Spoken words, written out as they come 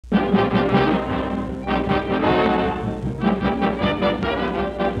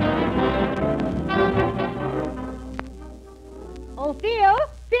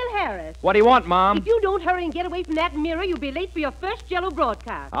Harris. What do you want, Mom? If you don't hurry and get away from that mirror, you'll be late for your first Jell-O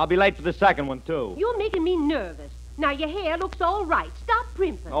broadcast. I'll be late for the second one, too. You're making me nervous. Now, your hair looks all right. Stop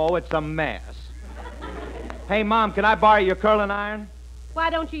primping. Oh, it's a mess. Hey, Mom, can I borrow your curling iron? Why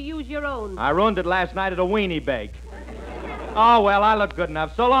don't you use your own? I ruined it last night at a weenie bake. Oh, well, I look good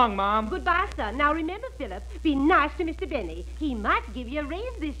enough. So long, Mom. Goodbye, son. Now, remember, Philip, be nice to Mr. Benny. He might give you a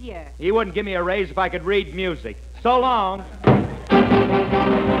raise this year. He wouldn't give me a raise if I could read music. So long.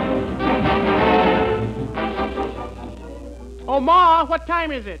 Oh, Ma, what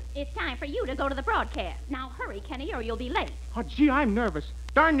time is it? It's time for you to go to the broadcast. Now hurry, Kenny, or you'll be late. Oh, gee, I'm nervous.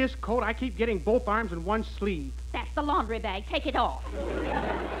 Darn this coat, I keep getting both arms and one sleeve. That's the laundry bag. Take it off.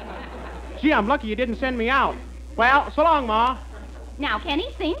 Gee, I'm lucky you didn't send me out. Well, so long, Ma. Now,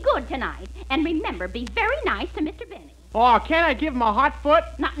 Kenny, sing good tonight. And remember, be very nice to Mr. Benny. Oh, can't I give him a hot foot?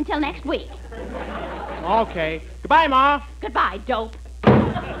 Not until next week. Okay. Goodbye, Ma. Goodbye, dope.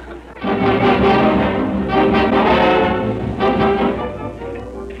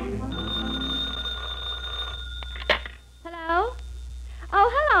 Hello? Oh,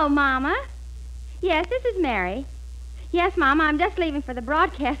 hello, Mama. Yes, this is Mary. Yes, Mama, I'm just leaving for the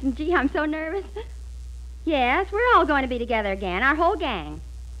broadcast, and gee, I'm so nervous. Yes, we're all going to be together again, our whole gang.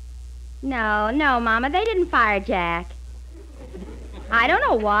 No, Mama, they didn't fire Jack. I don't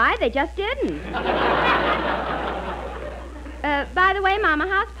know why, they just didn't. By the way, Mama,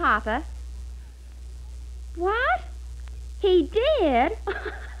 how's Papa? What? He did?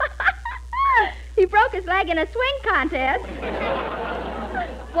 He broke his leg in a swing contest.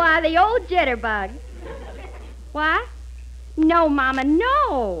 Why, the old jitterbug. What? No, Mama,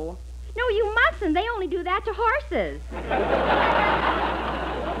 no. No, you mustn't. They only do that to horses.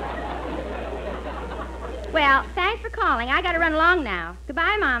 Well, thanks for calling. I gotta run along now.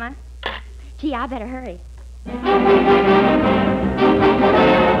 Goodbye, Mama. Gee, I better hurry.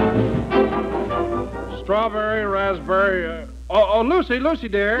 Strawberry, raspberry, Lucy,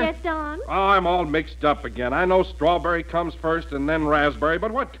 dear. Yes, Don? Oh, I'm all mixed up again. I know strawberry comes first and then raspberry,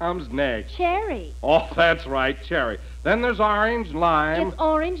 but what comes next? Cherry. Oh, that's right, cherry. Then there's orange, lime. It's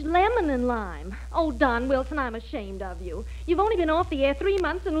orange, lemon, and lime. Oh, Don Wilson, I'm ashamed of you. You've only been off the air 3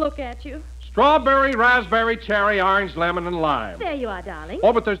 months, and look at you. Strawberry, raspberry, cherry, orange, lemon, and lime. There you are, darling.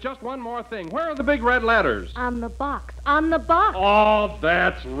 Oh, but there's just one more thing. Where are the big red letters? On the box. On the box. Oh,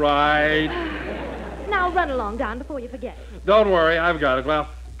 that's right. Now run along, Don, before you forget. Don't worry, I've got it. Well,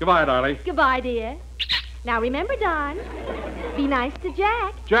 goodbye, darling. Goodbye, dear. Now remember, Don, be nice to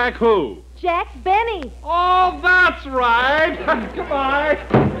Jack. Jack who? Jack Benny. Oh, that's right. Goodbye.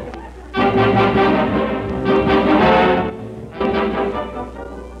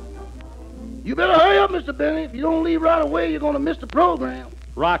 You better hurry up, Mr. Benny. If you don't leave right away, you're going to miss the program.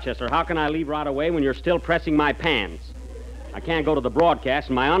 Rochester, how can I leave right away when you're still pressing my pants? I can't go to the broadcast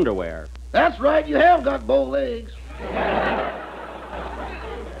in my underwear. That's right, you have got bow legs.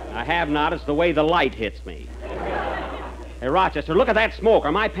 I have not. It's the way the light hits me. Hey, Rochester, look at that smoke.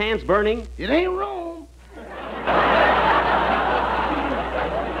 Are my pants burning? It ain't wrong.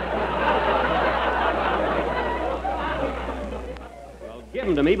 Well, give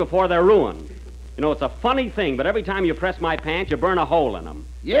them to me before they're ruined. You know, it's a funny thing, but every time you press my pants, you burn a hole in them.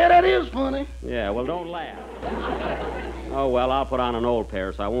 Yeah, that is funny. Yeah, well, don't laugh. Oh, well, I'll put on an old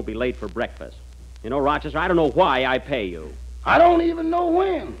pair so I won't be late for breakfast. You know, Rochester, I don't know why I pay you. I don't even know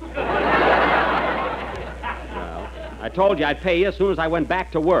when. Well, I told you I'd pay you as soon as I went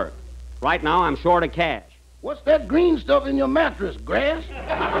back to work. Right now, I'm short of cash. What's that green stuff in your mattress, grass?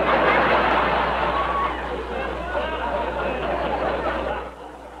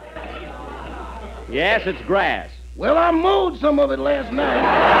 Yes, it's grass. Well, I mowed some of it last night.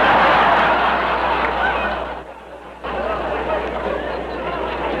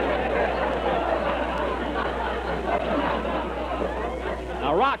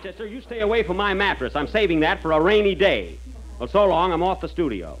 Now, Rochester, you stay away from my mattress. I'm saving that for a rainy day. Well, so long. I'm off the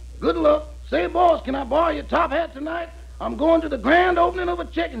studio. Good luck. Say, boss, can I borrow your top hat tonight? I'm going to the grand opening of a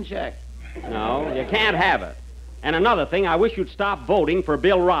chicken shack. No, you can't have it. And another thing, I wish you'd stop voting for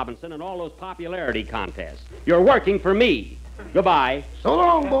Bill Robinson and all those popularity contests. You're working for me. Goodbye. So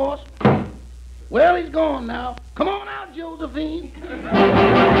long, boss. Well, he's gone now. Come on out, Josephine.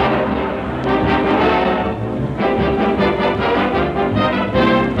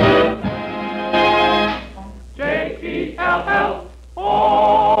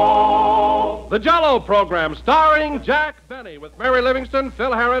 The Jell-O program starring Jack Benny with Mary Livingston,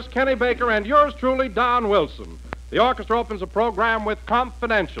 Phil Harris, Kenny Baker, and yours truly, Don Wilson. The orchestra opens the program with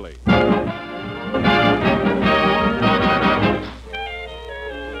Confidentially.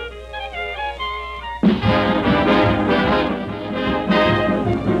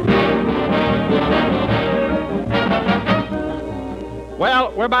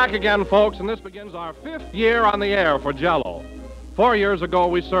 Well, we're back again, folks, and this begins our 5th year on the air for Jell-O. 4 years ago,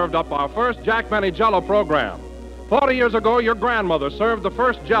 we served up our first Jack Benny Jell-O program. 40 years ago, your grandmother served the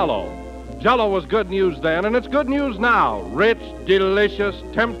first Jell-O. Jell-O was good news then, and it's good news now. Rich, delicious,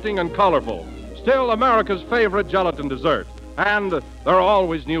 tempting, and colorful. Still America's favorite gelatin dessert. And there are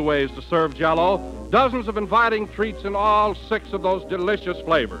always new ways to serve Jell-O. Dozens of inviting treats in all 6 of those delicious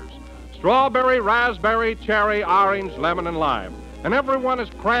flavors. Strawberry, raspberry, cherry, orange, lemon, and lime. And every one is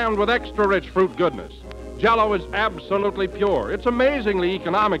crammed with extra rich fruit goodness. Jell-O is absolutely pure. It's amazingly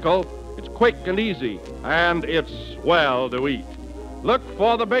economical. It's quick and easy. And it's swell to eat. Look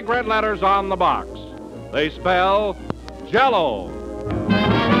for the big red letters on the box. They spell Jell-O.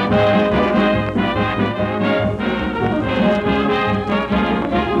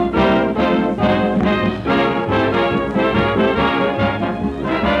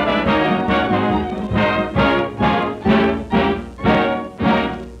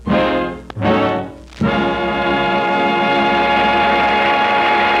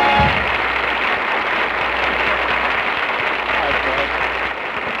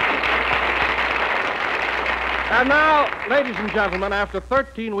 And now, ladies and gentlemen, after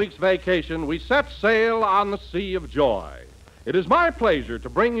 13 weeks' vacation, we set sail on the Sea of Joy. It is my pleasure to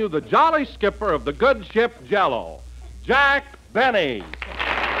bring you the jolly skipper of the good ship Jell-O, Jack Benny.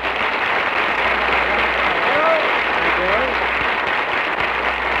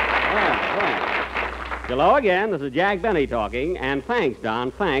 Hello again. This is Jack Benny talking, and thanks, Don.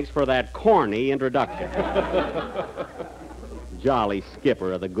 Thanks for that corny introduction. Jolly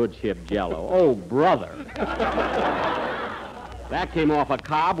skipper of the good ship Jell-O. Oh, brother. That came off a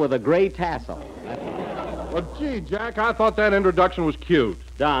cob with a gray tassel. Well, gee, Jack, I thought that introduction was cute.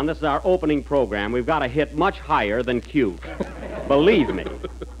 Don, this is our opening program. We've got to hit much higher than cute. Believe me.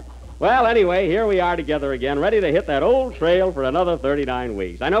 Well, anyway, here we are together again, ready to hit that old trail for another 39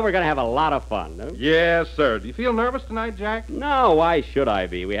 weeks. I know we're going to have a lot of fun. No? Yes, sir. Do you feel nervous tonight, Jack? No, why should I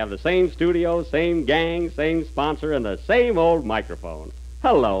be? We have the same studio, same gang, same sponsor, and the same old microphone.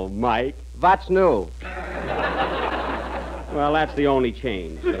 Hello, Mike. What's new? Well, that's the only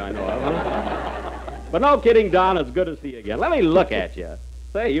change that I know of. Huh? But no kidding, Don, it's good to see you again. Let me look at you.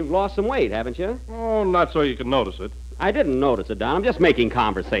 Say, you've lost some weight, haven't you? Oh, not so you can notice it. I didn't notice it, Don. I'm just making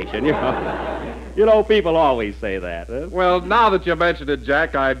conversation, you know. You know, people always say that. Huh? Well, now that you mentioned it,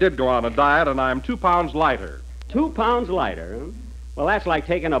 Jack, I did go on a diet, and I'm 2 pounds lighter. 2 pounds lighter? Huh? Well, that's like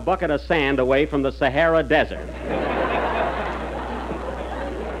taking a bucket of sand away from the Sahara Desert.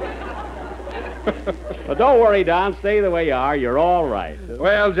 But don't worry, Don. Stay the way you are. You're all right.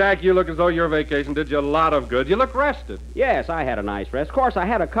 Well, Jack, you look as though your vacation did you a lot of good. You look rested. Yes, I had a nice rest. Of course, I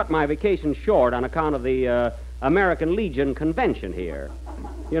had to cut my vacation short on account of the American Legion convention here.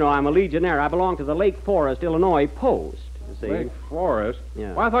 You know, I'm a Legionnaire. I belong to the Lake Forest, Illinois Post. You see? Lake Forest?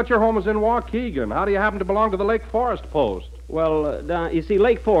 Yeah. Well, I thought your home was in Waukegan. How do you happen to belong to the Lake Forest Post? Well, Don, you see,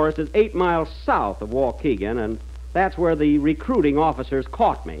 Lake Forest is 8 miles south of Waukegan, and that's where the recruiting officers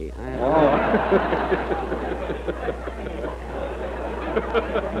caught me.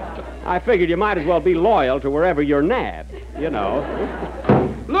 I figured you might as well be loyal to wherever you're nabbed, you know.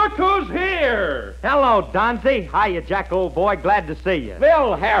 Look who's here! Hello, Donzie. Hiya, Jack, old boy. Glad to see you.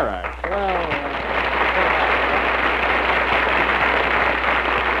 Phil Harris.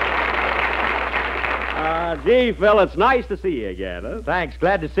 Gee, Phil, it's nice to see you again, huh? Thanks.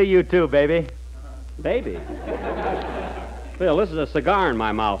 Glad to see you, too, baby. Baby? Phil, this is a cigar in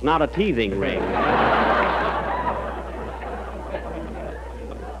my mouth, not a teething ring.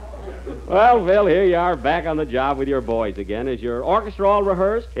 Well, Phil, here you are back on the job with your boys again. Is your orchestra all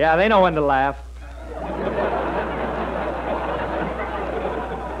rehearsed? Yeah, they know when to laugh.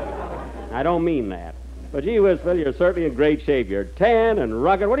 I don't mean that. But gee whiz, Phil, you're certainly in great shape. You're tan and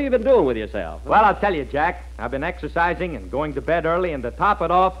rugged. What have you been doing with yourself? Well, I'll tell you, Jack. I've been exercising and going to bed early, and to top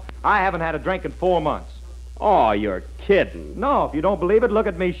it off, I haven't had a drink in 4 months. Oh, you're kidding. No, if you don't believe it, look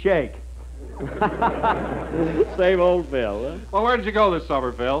at me shake. Same old Phil, huh? Well, where did you go this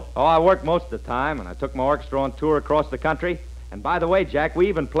summer, Phil? Oh, I worked most of the time, and I took my orchestra on tour across the country. And by the way, Jack, we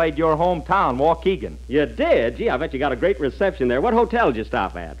even played your hometown, Waukegan. You did? Gee, I bet you got a great reception there. What hotel did you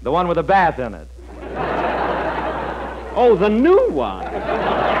stop at? The one with a bath in it. Oh, the new one.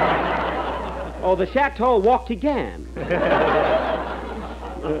 Oh, the Chateau Waukegan.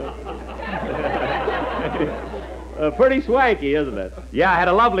 Pretty swanky, isn't it? Yeah, I had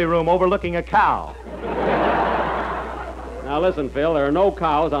a lovely room overlooking a cow. Now, listen, Phil, there are no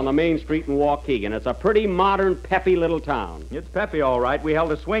cows on the main street in Waukegan. It's a pretty modern, peppy little town. It's peppy, all right. We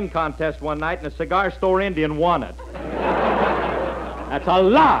held a swing contest one night, and a cigar store Indian won it. That's a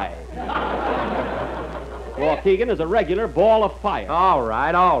lie. Waukegan is a regular ball of fire. All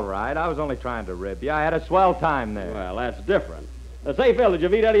right. I was only trying to rib you. I had a swell time there. Well, that's different. Say, Phil, did you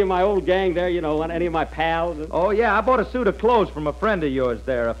meet any of my old gang there? You know, any of my pals? Oh, yeah, I bought a suit of clothes from a friend of yours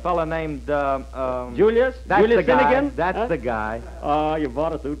there, a fella named, Julius? That's Julius the guy. Finnegan? That's the guy. Oh, you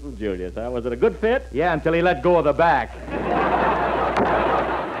bought a suit from Julius, huh? Was it a good fit? Yeah, until he let go of the back.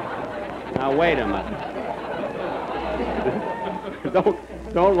 Now, wait a minute.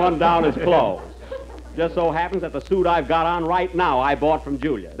 Don't run down his clothes. Just so happens that the suit I've got on right now I bought from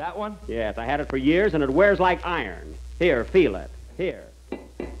Julius. That one? Yes, I had it for years, and it wears like iron. Here, feel it. Here.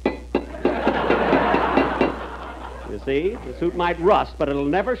 You see, the suit might rust, but it'll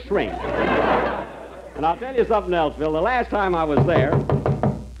never shrink. And I'll tell you something else, Phil. The last time I was there...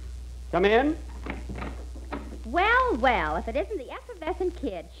 Come in? Well, well, if it isn't the effervescent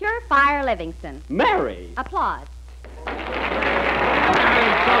kid, Surefire Livingston. Mary! Applause.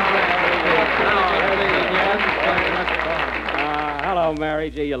 Hello, Mary.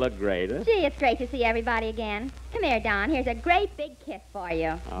 Gee, you look great, huh? Gee, it's great to see everybody again. Come here, Don. Here's a great big kiss for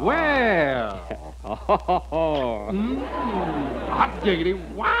you. Well. Hot diggity.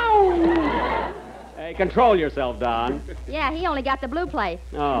 Wow. Hey, control yourself, Don. Yeah, he only got the blue place.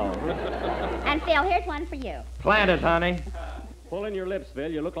 Oh. And Phil, here's one for you. Plant it, honey. Pull in your lips, Phil.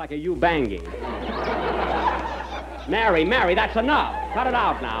 You look like a you-banging. Mary, that's enough. Cut it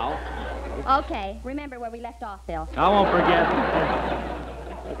out now. Okay, remember where we left off, Phil. I won't forget.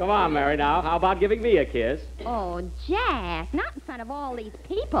 Well, come on, Mary, now. How about giving me a kiss? Oh, Jack, not in front of all these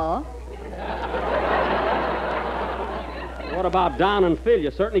people. What about Don and Phil?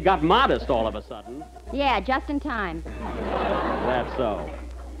 You certainly got modest all of a sudden. Yeah, just in time. That's so.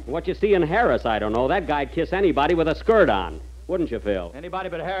 What you see in Harris, I don't know. That guy'd kiss anybody with a skirt on. Wouldn't you, Phil? Anybody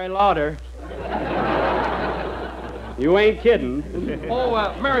but Harry Lauder. You ain't kidding.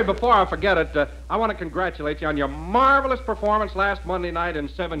 Oh, Mary, before I forget it, I want to congratulate you on your marvelous performance last Monday night in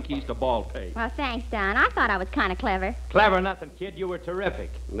Seven Keys to Baldpate. Well, thanks, Don. I thought I was kind of clever. Clever nothing, kid. You were terrific.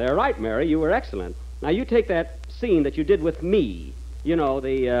 They're right, Mary. You were excellent. Now, you take that scene that you did with me. You know,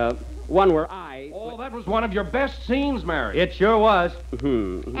 the one where I... Oh, that was one of your best scenes, Mary. It sure was.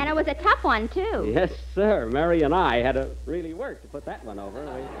 Mm-hmm. And it was a tough one, too. Yes, sir. Mary and I had to really work to put that one over.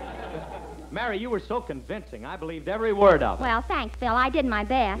 Mary, you were so convincing. I believed every word of it. Well, thanks, Phil. I did my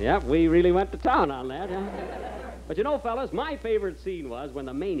best. Yep, we really went to town on that. Huh? But you know, fellas, my favorite scene was when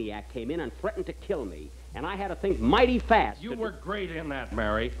the maniac came in and threatened to kill me. And I had to think mighty fast. You were great in that,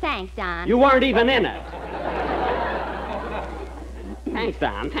 Mary. Thanks, Don. You weren't even in it. Thanks,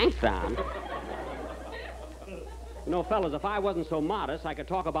 Don. Thanks, Don. You know, fellas, if I wasn't so modest, I could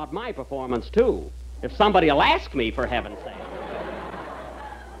talk about my performance, too. If somebody'll ask me, for heaven's sake.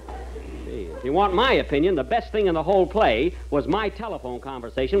 See, if you want my opinion, the best thing in the whole play was my telephone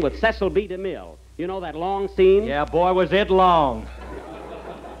conversation with Cecil B. DeMille. You know that long scene? Yeah, boy, was it long.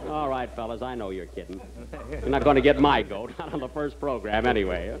 All right, fellas, I know you're kidding. You're not going to get my goat, not on the first program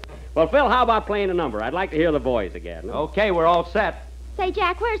anyway. Well, Phil, how about playing a number? I'd like to hear the boys again. Okay, we're all set. Say,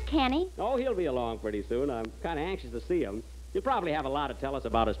 Jack, where's Kenny? Oh, he'll be along pretty soon. I'm kind of anxious to see him. He'll probably have a lot to tell us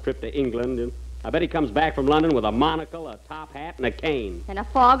about his trip to England. And I bet he comes back from London with a monocle, a top hat, and a cane. And a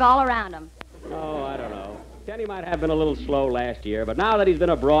fog all around him. Oh, I don't know. Kenny might have been a little slow last year, but now that he's been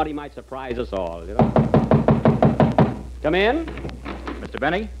abroad, he might surprise us all, you know. Come in. Mr.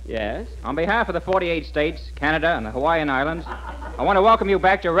 Benny? Yes? On behalf of the 48 states, Canada, and the Hawaiian Islands, I want to welcome you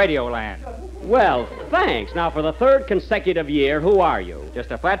back to Radioland. Well, thanks. Now, for the third consecutive year, who are you?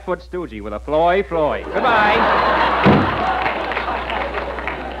 Just a flatfoot stoogie with a Floyd. Goodbye.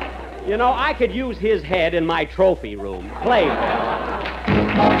 You know, I could use his head in my trophy room. Play,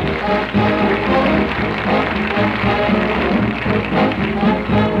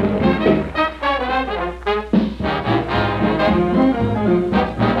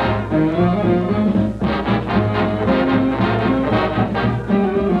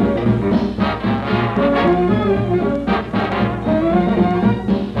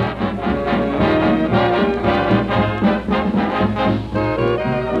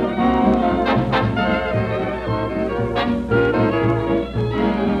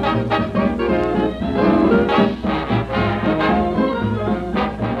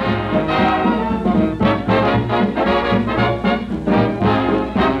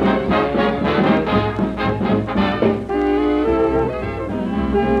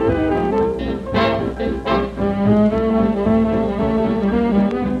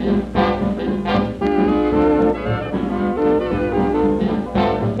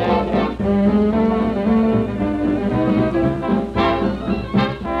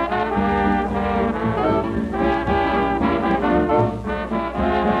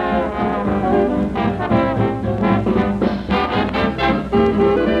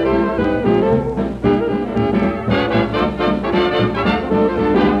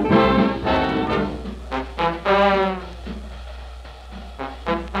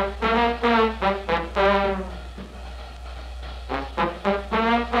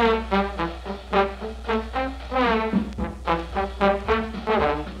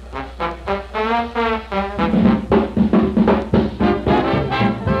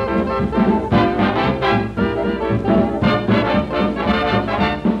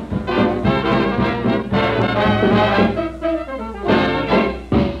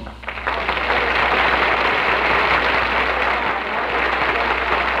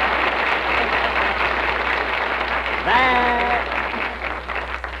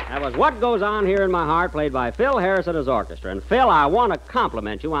 That was What Goes On Here in My Heart, played by Phil Harris and his orchestra. And, Phil, I want to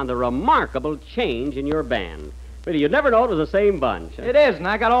compliment you on the remarkable change in your band. Really, you'd never know it was the same bunch. It is, and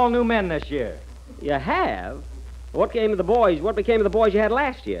I got all new men this year. You have? What became of the boys you had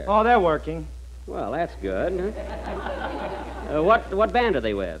last year? Oh, they're working. Well, that's good. What band are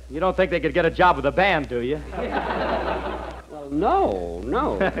they with? You don't think they could get a job with a band, do you? Well,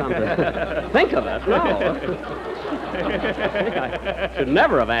 no. Come to think of it, no. I should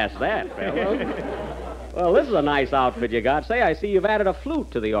never have asked that, fellow. Well, this is a nice outfit you got. Say, I see you've added a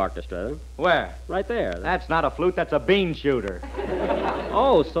flute to the orchestra. Where? Right there. That's not a flute, that's a bean shooter.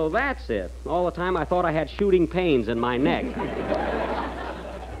 Oh, so that's it. All the time I thought I had shooting pains in my neck.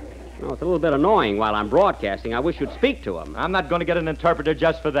 No, it's a little bit annoying while I'm broadcasting. I wish you'd speak to him. I'm not going to get an interpreter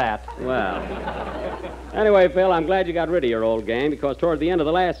just for that. Well, anyway, Phil, I'm glad you got rid of your old gang, because toward the end of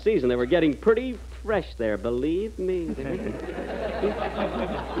the last season, they were getting pretty fresh there, believe me.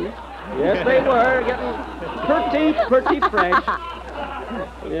 Yes, they were getting pretty fresh.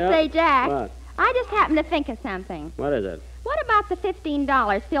 Yep. Say, Jack, What? I just happened to think of something. What is it? What about the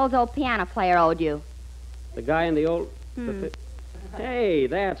 $15 Phil's old piano player owed you? The guy in the old... Hey,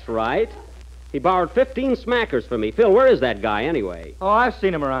 that's right. He borrowed 15 smackers from me. Phil, where is that guy anyway? Oh, I've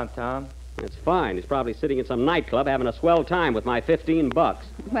seen him around town. That's fine. He's probably sitting in some nightclub having a swell time with my $15.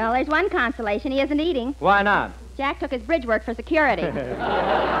 Well, there's one consolation. He isn't eating. Why not? Jack took his bridge work for security.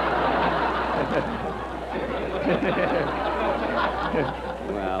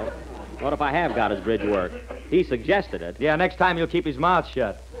 Well, what if I have got his bridge work? He suggested it. Yeah, next time he'll keep his mouth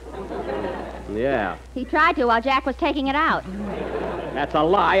shut. Yeah. He tried to while Jack was taking it out. That's a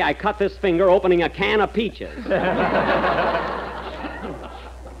lie. I cut this finger opening a can of peaches.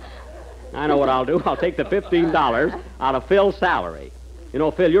 I know what I'll do. I'll take the $15 out of Phil's salary. You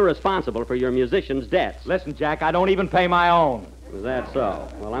know, Phil, you're responsible for your musicians' debts. Listen, Jack, I don't even pay my own. Is that so?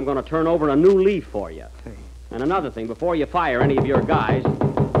 Well, I'm going to turn over a new leaf for you. And another thing, before you fire any of your guys,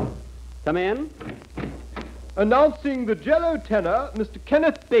 come in. Announcing the Jello tenor, Mr.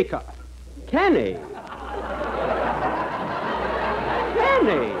 Kenneth Baker. Kenny.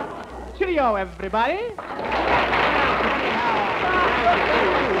 Kenny. Cheerio, everybody.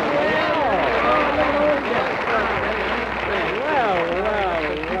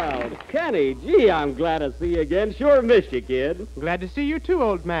 Well. Kenny, gee, I'm glad to see you again. Sure missed you, kid. Glad to see you too,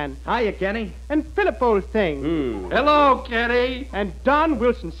 old man. Hiya, Kenny. And Philip, old thing. Hello, Kenny. And Don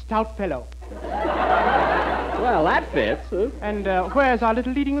Wilson, stout fellow. Well, that fits. Huh? And where's our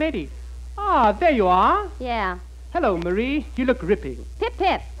little leading lady? Ah, there you are. Yeah. Hello, Marie. You look ripping. Pip,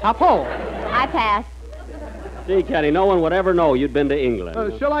 pip. Top hole. I pass. Gee, Kenny, no one would ever know you'd been to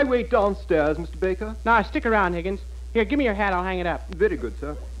England. Shall I wait downstairs, Mr. Baker? Now, stick around, Higgins. Here, give me your hat. I'll hang it up. Very good,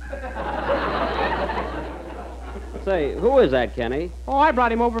 sir. Say, who is that, Kenny? Oh, I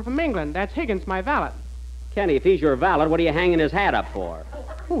brought him over from England. That's Higgins, my valet. Kenny, if he's your valet, what are you hanging his hat up for?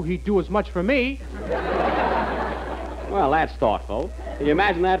 Oh, he'd do as much for me. Well, that's thoughtful. Can you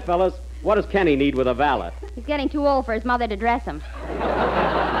imagine that, fellas? What does Kenny need with a valet? He's getting too old for his mother to dress him.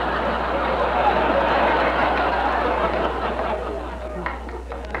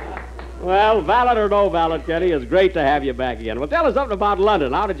 Well, valet or no valet, Kenny, it's great to have you back again. Well, tell us something about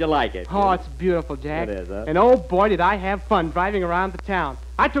London. How did you like it? Oh, it's beautiful, Jack. It is, huh? And oh, boy, did I have fun driving around the town.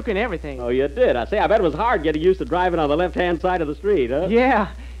 I took in everything. Oh, you did? I bet it was hard getting used to driving on the left-hand side of the street, huh? Yeah,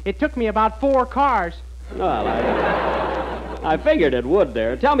 it took me about 4 cars. Well, I figured it would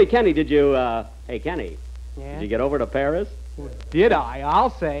there. Tell me, Kenny, did you, Hey, Kenny. Yeah? Did you get over to Paris? Did I? I'll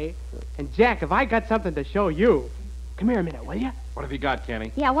say. And, Jack, if I got something to show you. Come here a minute, will you? What have you got,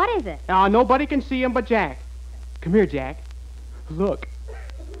 Kenny? Yeah, what is it? Nobody can see him but Jack. Come here, Jack. Look.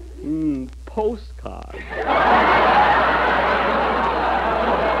 Postcard.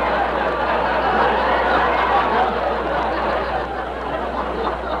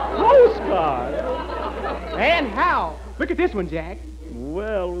 Postcard? And how? Look at this one, Jack.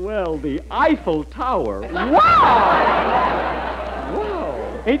 Well, the Eiffel Tower. Wow!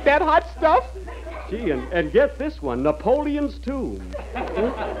 Wow. Ain't that hot stuff? Gee, and get this one, Napoleon's tomb.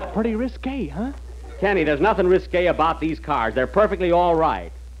 Pretty risque, huh? Kenny, there's nothing risque about these cars. They're perfectly all right.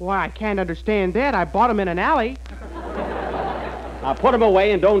 Why, I can't understand that. I bought them in an alley. Now, put them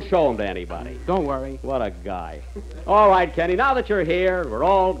away and don't show them to anybody. Don't worry. What a guy. All right, Kenny, now that you're here, we're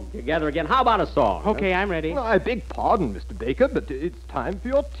all together again. How about a song? Okay, I'm ready. Well, I beg pardon, Mr. Baker, but it's time for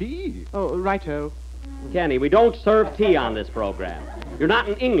your tea. Oh, righto. Kenny, we don't serve tea on this program. You're not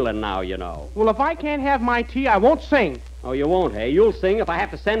in England now, you know. Well, if I can't have my tea, I won't sing. Oh, you won't, hey? You'll sing if I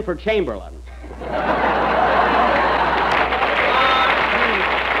have to send for Chamberlain.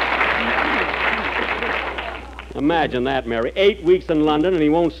 Imagine that, Mary. 8 weeks in London and he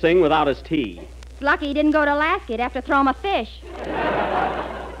won't sing without his tea. It's lucky he didn't go to Alaska. He'd have to throw him a fish.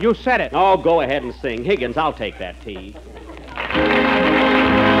 You said it. Oh, go ahead and sing. Higgins, I'll take that tea.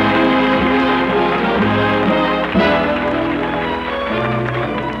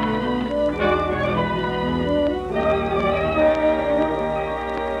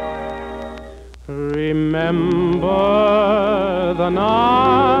 Remember the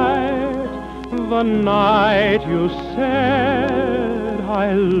night you said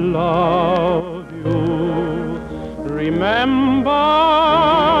I love you.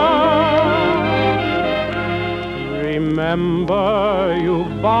 Remember you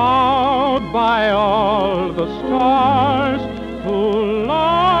vowed by all the stars to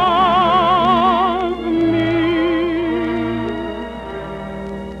love me.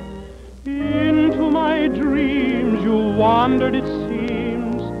 Into my dreams you wandered, it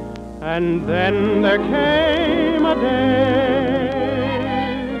seems, and then there came a day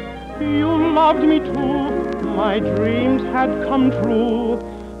you loved me too. My dreams had come true,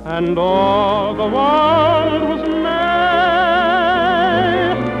 and all the world was May.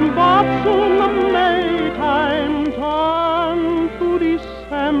 But soon the Maytime turned to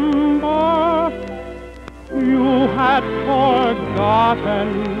December. You had forgotten.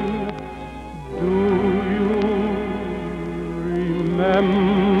 Do you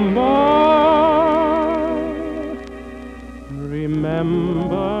remember?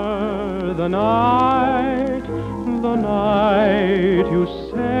 Remember the night you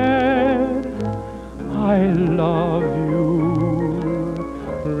said I love you.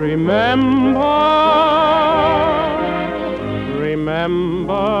 Remember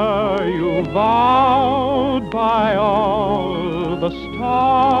you vowed by all the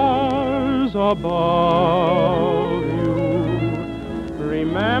stars above you.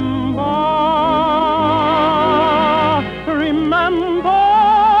 Remember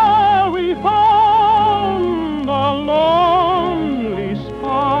we found a lonely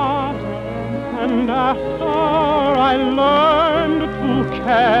spot, and after I learned to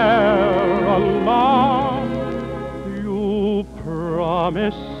care a lot, you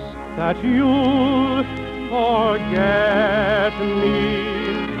promise that you'll forget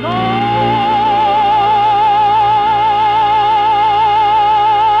me not.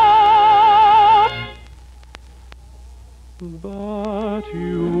 But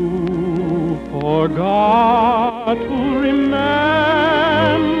you forgot to remember.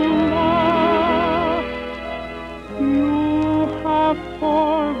 You have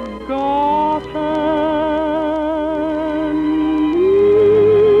forgotten me.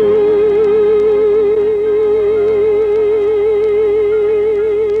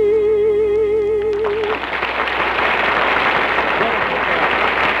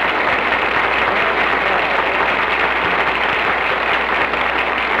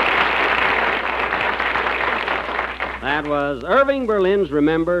 That was Irving Berlin's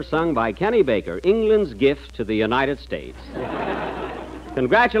Remember, sung by Kenny Baker, England's gift to the United States.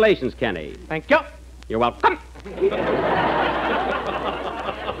 Congratulations, Kenny. Thank you. You're welcome.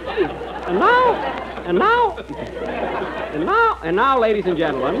 And now, ladies and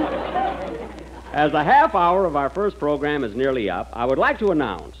gentlemen, as the half hour of our first program is nearly up, I would like to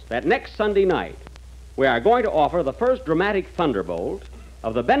announce that next Sunday night, we are going to offer the first dramatic thunderbolt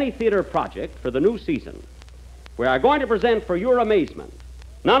of the Benny Theater project for the new season. We are going to present for your amazement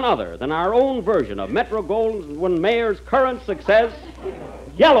none other than our own version of Metro-Goldwyn-Mayer's current success,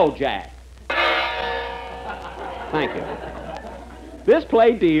 Yellow Jack. Thank you. This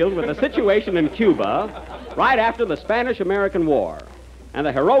play deals with the situation in Cuba right after the Spanish-American War and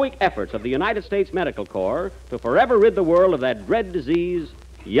the heroic efforts of the United States Medical Corps to forever rid the world of that dread disease,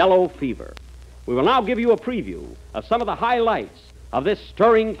 yellow fever. We will now give you a preview of some of the highlights of this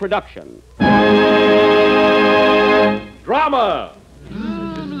stirring production. Drama!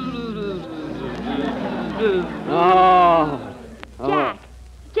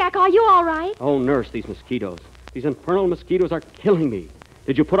 Jack, are you all right? Oh, nurse, these mosquitoes. These infernal mosquitoes are killing me.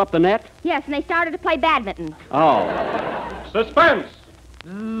 Did you put up the net? Yes, and they started to play badminton. Oh. Suspense!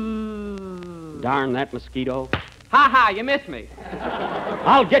 Darn that mosquito. Ha, you missed me.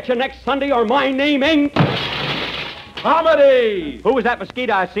 I'll get you next Sunday or my name ain't... Comedy! Who was that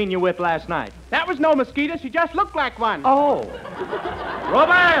mosquito I seen you with last night? That was no mosquito. She just looked like one. Oh.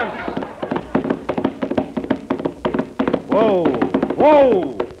 Romance! Whoa!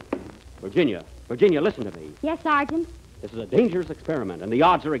 Virginia, listen to me. Yes, Sergeant? This is a dangerous experiment, and the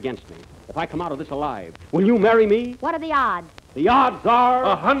odds are against me. If I come out of this alive, will you marry me? What are the odds? The odds are...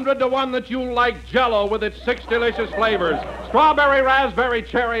 100 to 1 that you'll like Jell-O with its 6 delicious flavors. Strawberry, raspberry,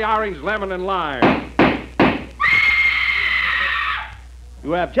 cherry, orange, lemon, and lime.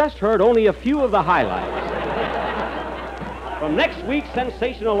 You have just heard only a few of the highlights from next week's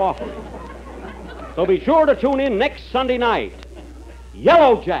sensational offering. So be sure to tune in next Sunday night.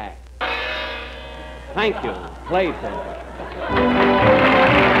 Yellow Jack. Thank you. Play for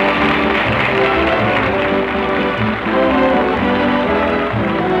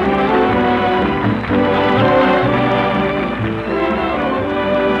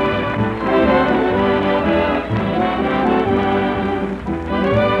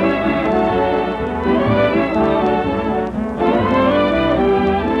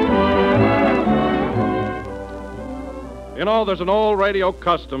You know, there's an old radio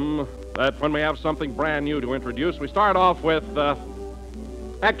custom that when we have something brand new to introduce, we start off with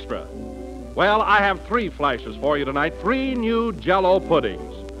extra. Well, I have 3 flashes for you tonight. 3 new Jell-O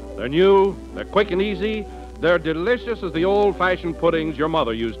puddings. They're new, they're quick and easy, they're delicious as the old-fashioned puddings your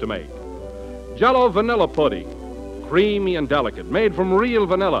mother used to make. Jell-O vanilla pudding, creamy and delicate, made from real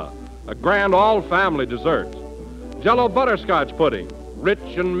vanilla, a grand all-family dessert. Jell-O butterscotch pudding,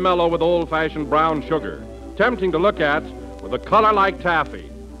 rich and mellow with old-fashioned brown sugar, tempting to look at, with a color like taffy.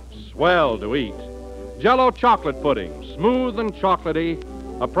 Swell to eat. Jell-O chocolate pudding, smooth and chocolatey,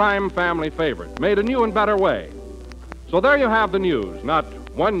 a prime family favorite, made a new and better way. So there you have the news. Not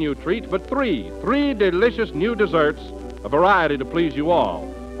one new treat, but 3 delicious new desserts, a variety to please you all.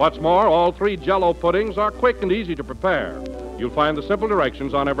 What's more, all 3 Jell-O puddings are quick and easy to prepare. You'll find the simple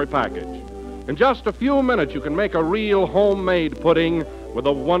directions on every package. In just a few minutes, you can make a real homemade pudding with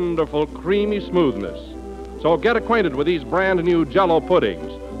a wonderful creamy smoothness. So get acquainted with these brand new Jell-O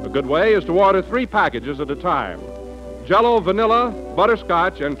puddings. A good way is to order 3 packages at a time. Jell-O vanilla,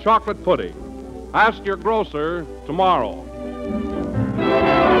 butterscotch, and chocolate pudding. Ask your grocer tomorrow.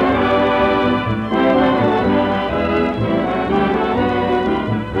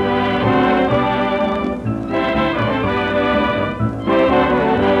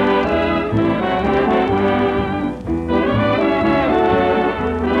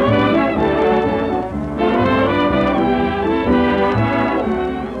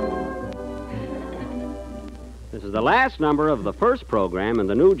 the last number of the first program in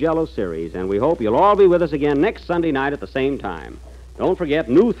the new Jell-O series, and we hope you'll all be with us again next Sunday night at the same time. Don't forget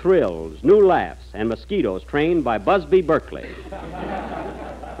new thrills, new laughs, and mosquitoes trained by Busby Berkeley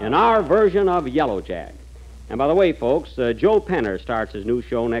in our version of Yellow Jack. And by the way, folks, Joe Penner starts his new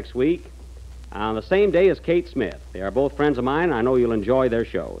show next week on the same day as Kate Smith. They are both friends of mine, and I know you'll enjoy their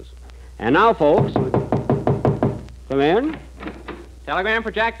shows. And now, folks, come in. Telegram for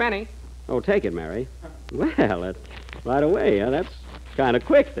Jack Benny. Oh, take it, Mary. Well, that's right away. That's kind of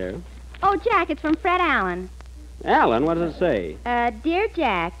quick there. Oh, Jack, it's from Fred Allen. Allen, what does it say? Dear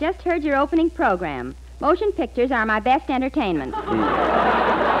Jack, just heard your opening program. Motion pictures are my best entertainment.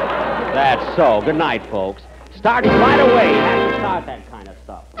 That's so. Good night, folks. Starting right away. Have to start that kind of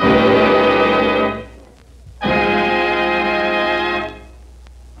stuff.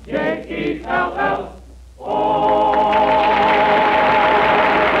 J-E-L-L-O.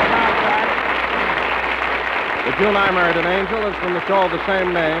 The June I Married an Angel is from the show of the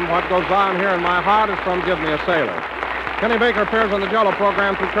same name. What Goes On Here in My Heart is from Give Me a Sailor. Kenny Baker appears on the Jell-O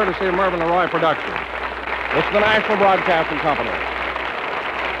program through courtesy of Mervyn LeRoy Productions. This is the National Broadcasting Company.